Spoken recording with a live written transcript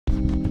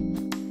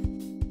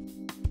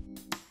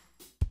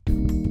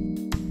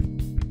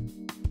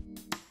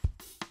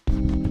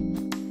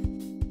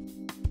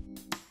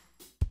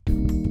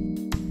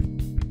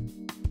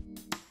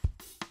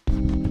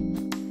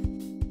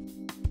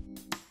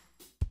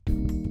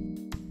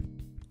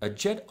A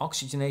jet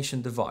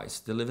oxygenation device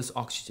delivers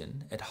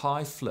oxygen at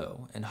high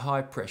flow and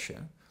high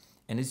pressure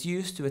and is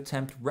used to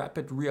attempt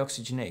rapid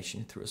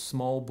reoxygenation through a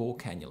small bore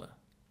cannula.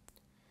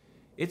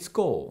 Its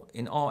goal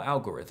in our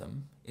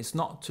algorithm is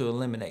not to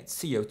eliminate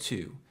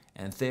CO2,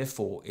 and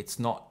therefore it's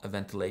not a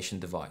ventilation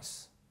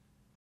device.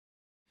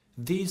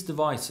 These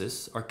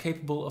devices are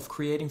capable of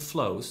creating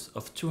flows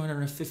of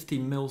 250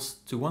 mils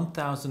to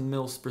 1000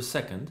 mils per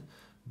second,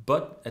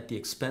 but at the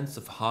expense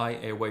of high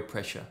airway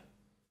pressure.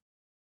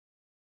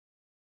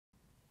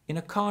 In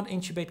a can't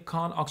intubate,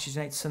 can't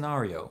oxygenate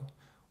scenario,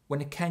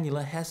 when a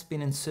cannula has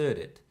been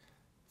inserted,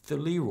 the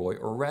Leroy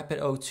or Rapid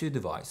O2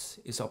 device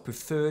is our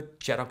preferred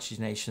jet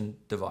oxygenation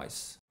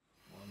device.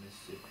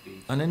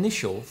 An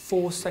initial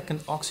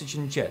 4-second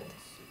oxygen jet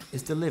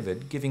is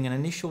delivered, giving an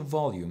initial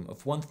volume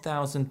of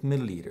 1000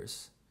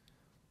 milliliters.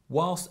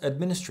 Whilst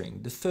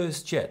administering the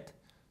first jet,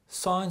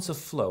 signs of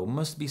flow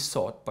must be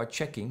sought by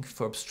checking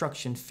for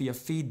obstruction via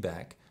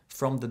feedback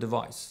from the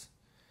device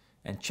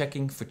and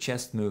checking for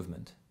chest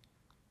movement.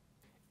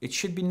 It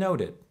should be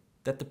noted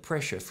that the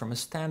pressure from a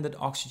standard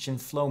oxygen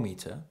flow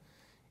meter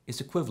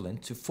is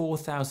equivalent to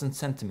 4000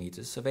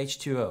 centimeters of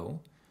H2O,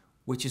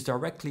 which is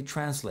directly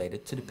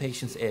translated to the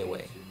patient's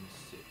airway.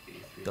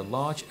 The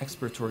large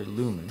expiratory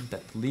lumen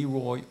that the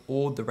Leroy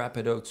or the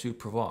Rapid O2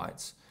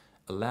 provides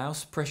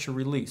allows pressure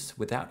release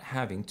without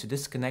having to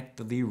disconnect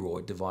the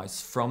Leroy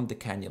device from the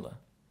cannula.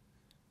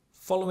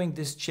 Following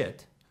this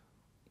jet,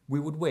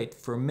 we would wait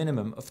for a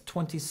minimum of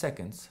 20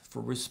 seconds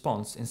for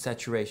response in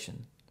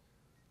saturation.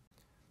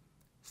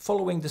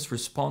 Following this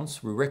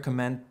response, we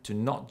recommend to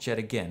not jet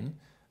again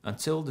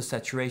until the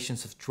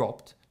saturations have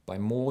dropped by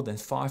more than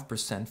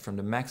 5% from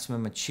the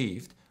maximum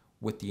achieved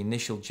with the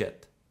initial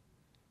jet.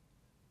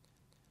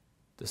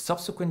 The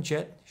subsequent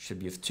jet should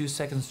be of 2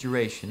 seconds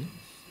duration,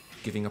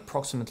 giving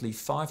approximately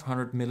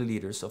 500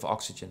 milliliters of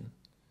oxygen.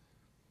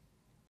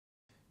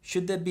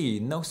 Should there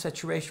be no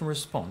saturation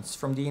response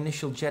from the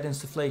initial jet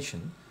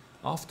insufflation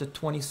after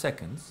 20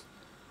 seconds,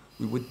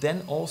 we would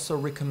then also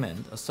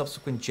recommend a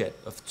subsequent jet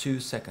of 2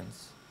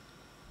 seconds.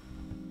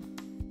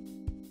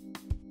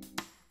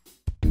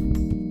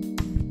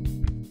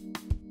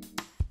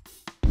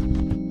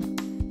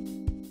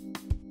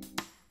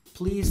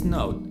 Please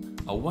note,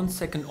 a 1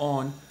 second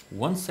on,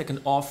 1 second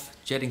off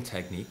jetting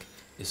technique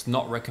is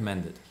not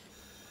recommended.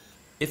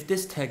 If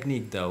this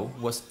technique though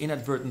was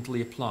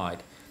inadvertently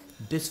applied,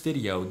 this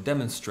video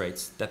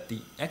demonstrates that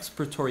the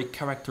expiratory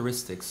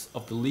characteristics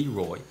of the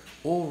Leroy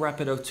or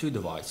Rapid O2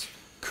 device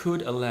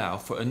could allow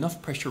for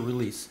enough pressure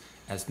release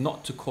as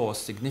not to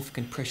cause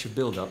significant pressure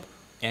buildup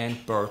and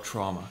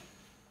barotrauma.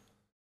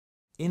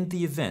 In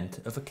the event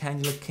of a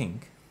cannula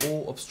kink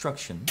or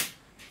obstruction,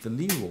 the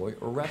Leroy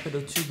or Rapid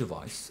O2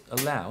 device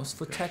allows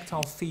for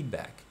tactile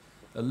feedback,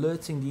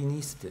 alerting the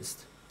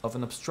anaesthetist of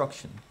an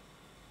obstruction.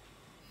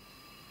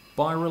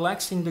 By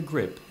relaxing the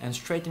grip and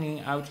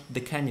straightening out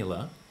the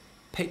cannula,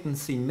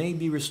 patency may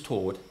be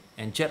restored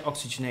and jet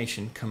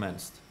oxygenation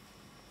commenced.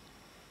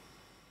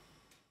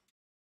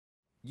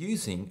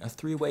 Using a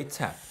 3-way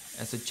tap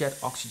as a jet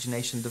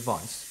oxygenation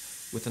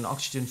device with an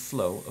oxygen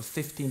flow of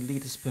 15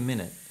 liters per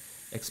minute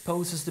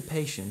exposes the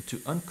patient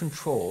to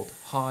uncontrolled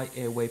high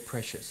airway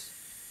pressures.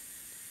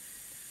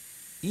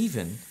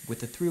 Even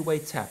with a 3-way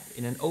tap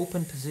in an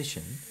open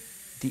position,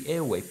 the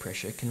airway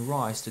pressure can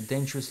rise to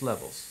dangerous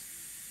levels.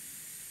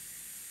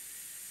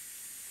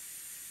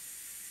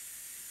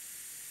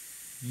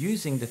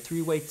 Using the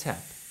 3-way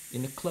tap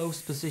in a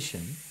closed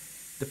position,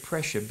 the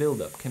pressure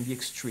buildup can be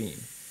extreme,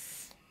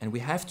 and we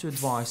have to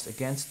advise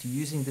against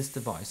using this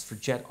device for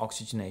jet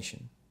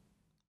oxygenation.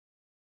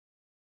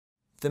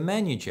 The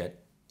ManuJet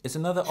is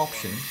another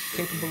option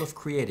capable of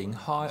creating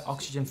high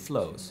oxygen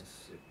flows,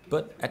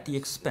 but at the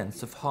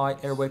expense of high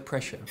airway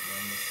pressure.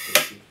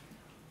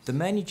 The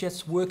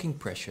ManuJet's working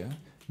pressure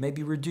may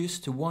be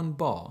reduced to 1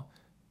 bar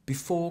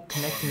before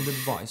connecting the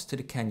device to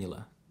the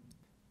cannula.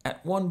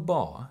 At 1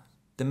 bar,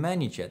 the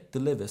ManuJet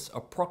delivers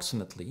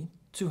approximately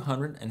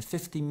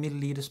 250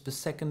 milliliters per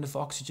second of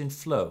oxygen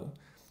flow,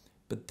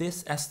 but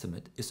this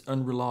estimate is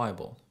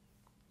unreliable.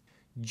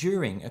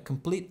 During a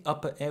complete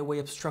upper airway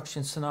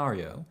obstruction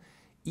scenario,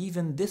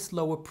 even this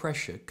lower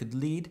pressure could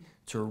lead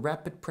to a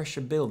rapid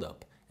pressure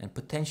buildup and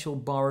potential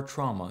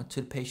barotrauma to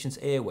the patient's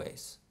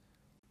airways.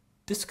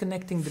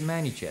 Disconnecting the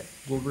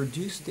ManuJet will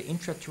reduce the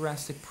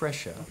intrathoracic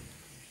pressure,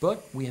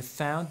 but we have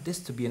found this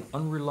to be an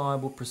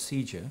unreliable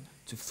procedure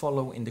to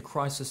follow in the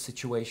crisis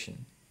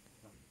situation.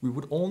 We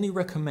would only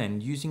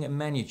recommend using a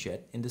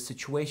ManuJet in the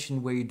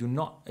situation where you do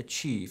not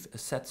achieve a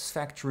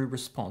satisfactory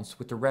response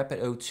with the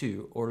Rapid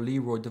O2 or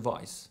Leroy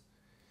device,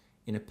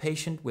 in a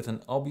patient with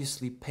an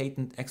obviously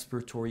patent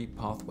expiratory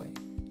pathway.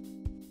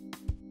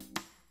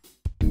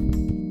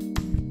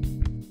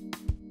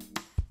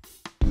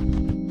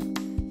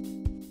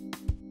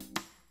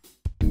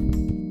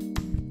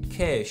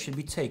 Care should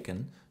be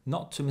taken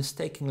not to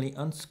mistakenly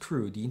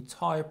unscrew the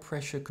entire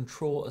pressure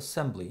control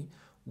assembly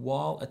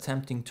while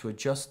attempting to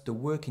adjust the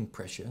working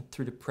pressure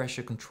through the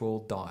pressure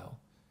control dial.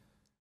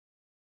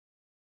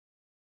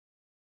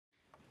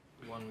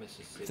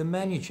 The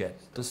ManuJet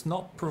does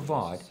not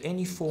provide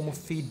any form of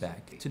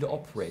feedback to the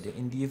operator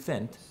in the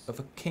event of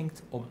a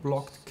kinked or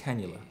blocked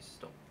cannula.